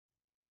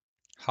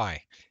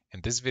Hi,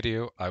 in this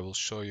video I will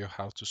show you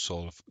how to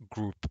solve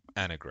group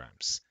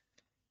anagrams.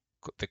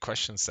 The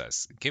question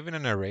says, given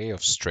an array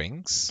of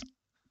strings,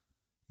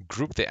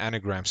 group the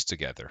anagrams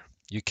together.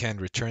 You can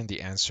return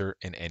the answer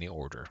in any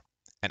order.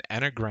 An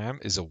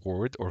anagram is a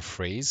word or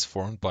phrase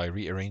formed by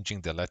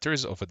rearranging the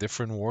letters of a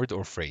different word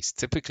or phrase,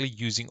 typically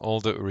using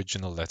all the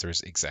original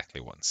letters exactly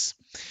once.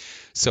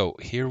 So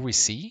here we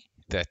see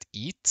that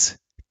eat,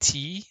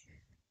 tea,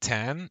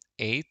 tan,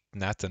 ate,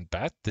 nat, and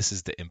bat, this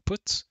is the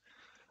input,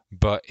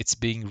 but it's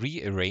being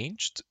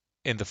rearranged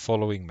in the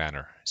following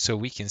manner. So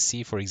we can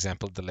see, for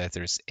example, the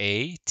letters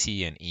A,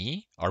 T, and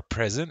E are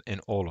present in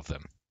all of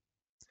them.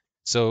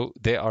 So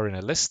they are in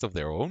a list of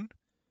their own.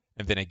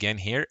 And then again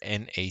here,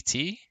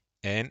 N-A-T,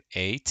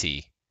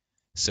 N-A-T.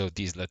 So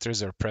these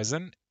letters are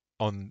present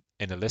in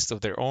a list of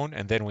their own.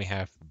 And then we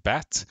have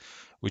BAT,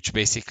 which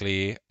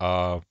basically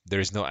there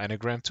is no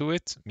anagram to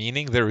it,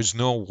 meaning there is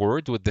no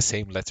word with the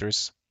same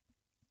letters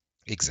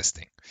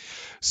existing.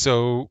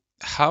 So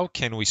how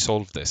can we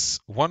solve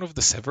this? One of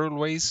the several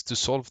ways to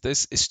solve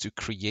this is to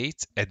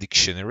create a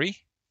dictionary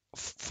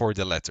for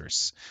the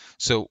letters.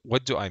 So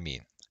what do I mean?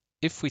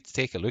 If we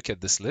take a look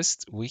at this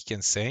list, we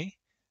can say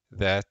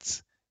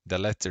that the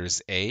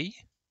letters A,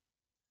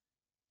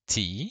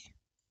 T,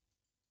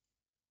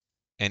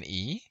 and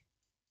E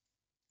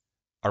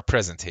are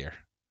present here.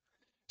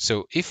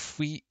 So if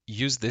we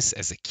use this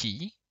as a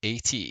key,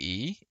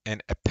 ATE,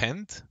 and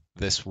append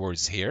this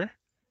words here,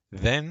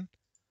 then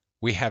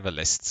we have a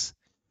list.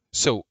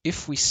 So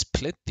if we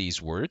split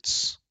these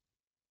words,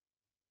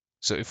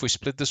 so if we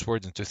split this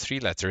word into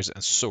 3 letters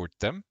and sort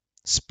them,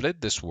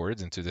 split this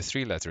word into the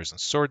 3 letters and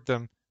sort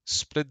them,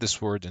 split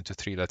this word into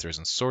 3 letters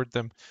and sort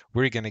them,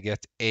 we're going to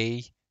get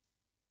A,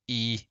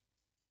 E,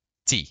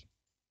 T.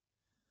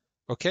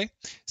 Okay,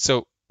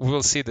 so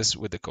we'll see this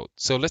with the code.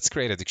 So let's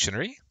create a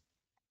dictionary.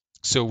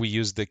 So we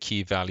use the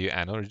key value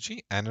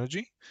analogy,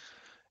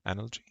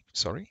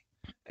 sorry,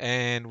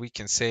 and we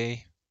can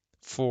say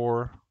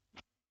for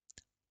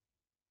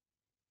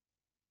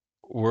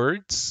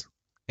words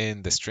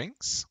in the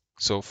strings.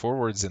 So for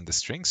words in the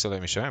string, so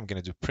let me show you. I'm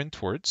going to do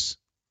print words.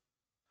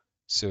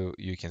 So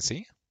you can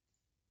see.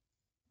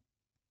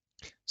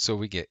 So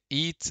we get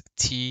eat,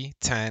 tea,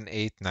 tan,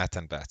 ate, nat,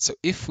 and bat. So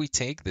if we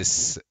take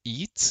this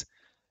eat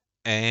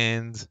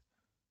and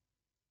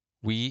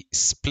we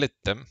split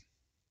them,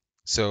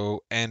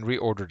 so and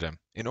reorder them.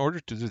 In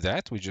order to do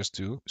that, we just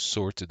do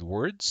sorted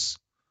words,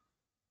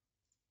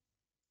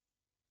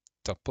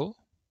 tuple,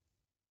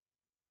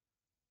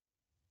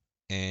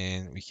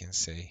 and we can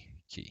say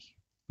key.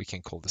 We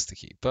can call this the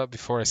key. But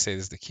before I say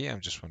this is the key, I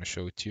just want to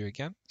show it to you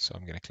again. So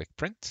I'm going to click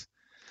print.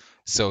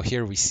 So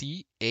here we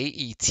see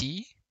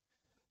AET.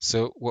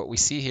 So what we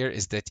see here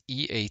is that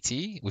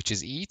EAT, which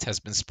is eat, has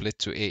been split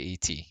to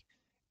AAT,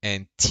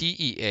 and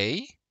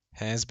TEA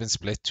has been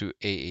split to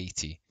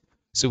AAT.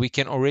 So we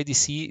can already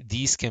see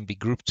these can be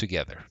grouped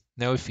together.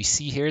 Now, if we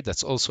see here,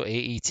 that's also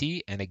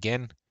AAT, and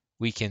again,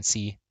 we can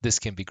see this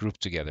can be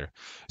grouped together.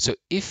 So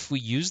if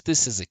we use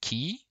this as a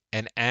key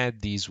and add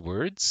these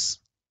words,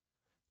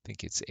 I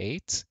think it's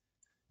 8,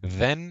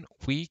 then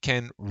we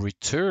can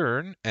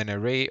return an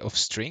array of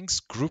strings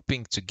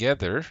grouping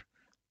together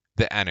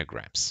the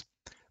anagrams.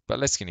 But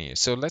let's continue.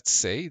 So let's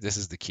say this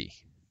is the key.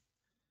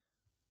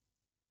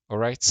 All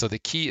right, so the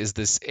key is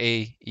this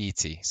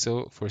AET.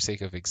 So for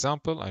sake of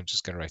example, I'm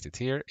just going to write it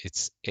here.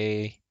 It's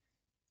AET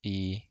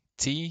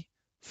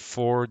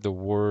for the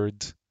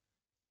word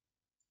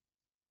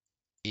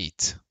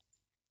eat.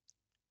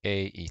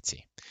 AET.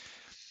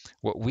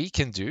 What we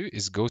can do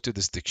is go to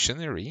this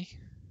dictionary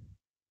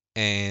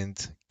and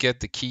get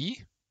the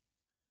key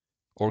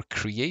or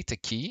create a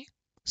key.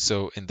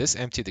 So in this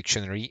empty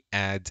dictionary,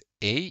 add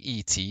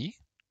AET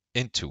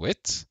into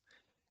it,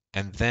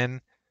 and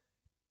then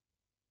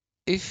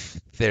if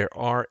there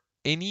are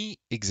any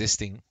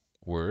existing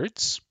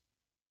words,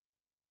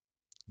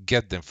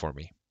 get them for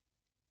me.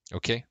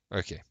 Okay?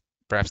 Okay.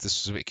 Perhaps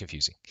this was a bit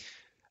confusing.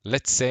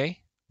 Let's say,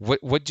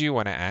 what do you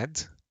want to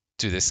add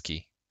to this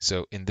key?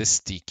 So in this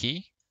T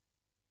key,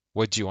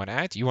 what do you want to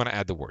add? You want to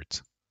add the word.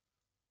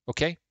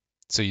 Okay?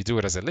 So you do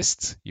it as a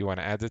list. You want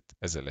to add it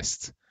as a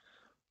list.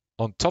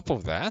 On top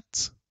of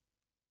that,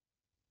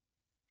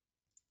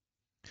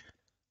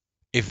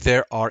 if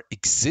there are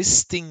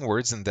existing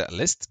words in that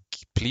list,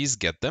 please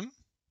get them.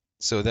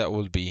 So that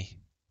will be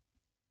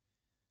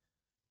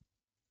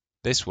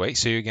this way.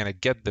 So you're going to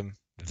get them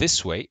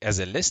this way as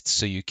a list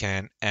so you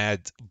can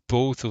add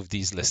both of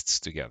these lists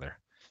together.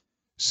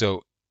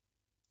 So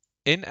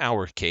in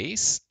our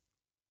case,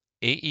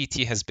 AET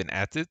has been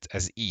added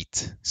as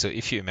eat. So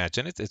if you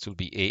imagine it, it will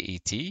be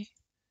AET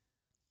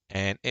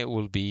and it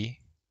will be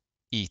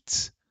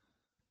eat.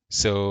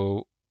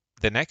 So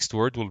the next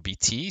word will be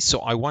T.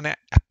 So I want to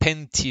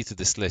append T to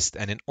this list.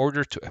 And in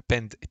order to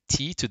append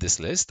T to this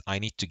list, I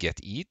need to get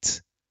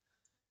eat,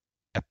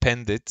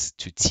 append it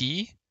to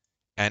T,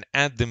 and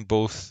add them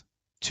both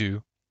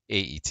to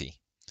AET.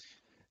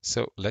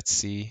 So let's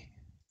see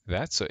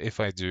that. So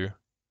if I do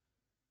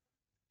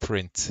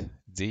print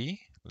D,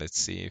 let's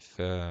see if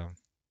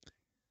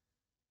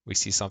we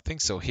see something.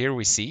 So here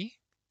we see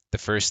the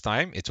first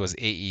time it was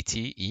AET,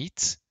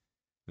 eat.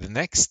 The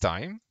next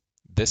time,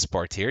 this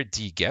part here,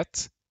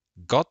 dget,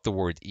 got the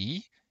word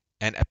E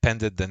and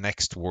appended the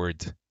next word,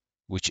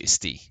 which is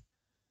T.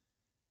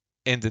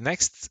 In the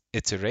next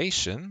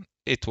iteration,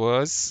 it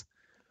was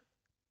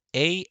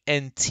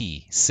ANT,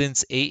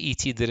 since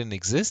AET didn't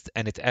exist,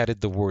 and it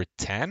added the word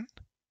tan.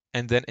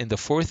 And then in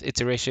the fourth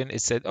iteration,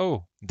 it said,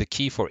 oh, the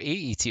key for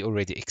AET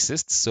already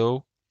exists,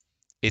 so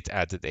it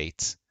added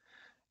 8.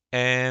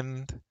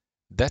 And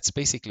that's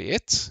basically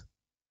it.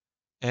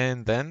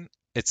 And then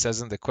it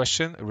says in the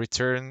question,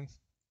 return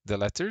the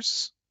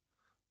letters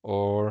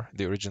or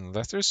the original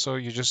letters. So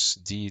you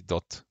just d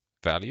dot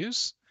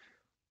values.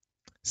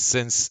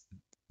 Since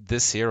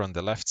this here on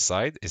the left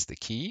side is the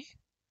key,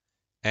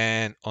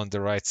 and on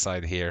the right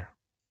side here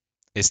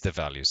is the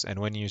values. And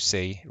when you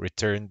say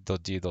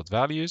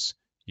return.d.values,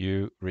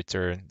 you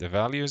return the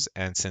values.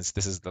 And since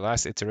this is the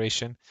last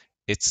iteration,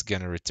 it's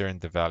going to return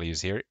the values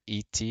here,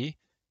 et,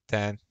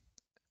 tan,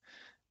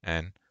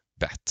 and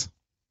bat.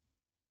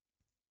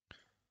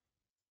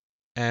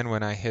 And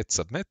when I hit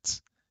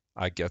submit,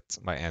 I get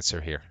my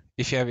answer here.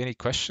 If you have any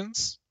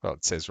questions, well,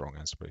 it says wrong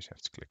answer, but you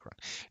have to click run.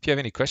 If you have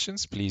any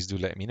questions, please do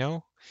let me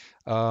know.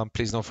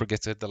 Please don't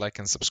forget to hit the like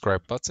and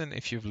subscribe button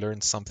if you've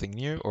learned something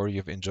new or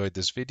you've enjoyed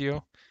this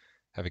video.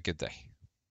 Have a good day.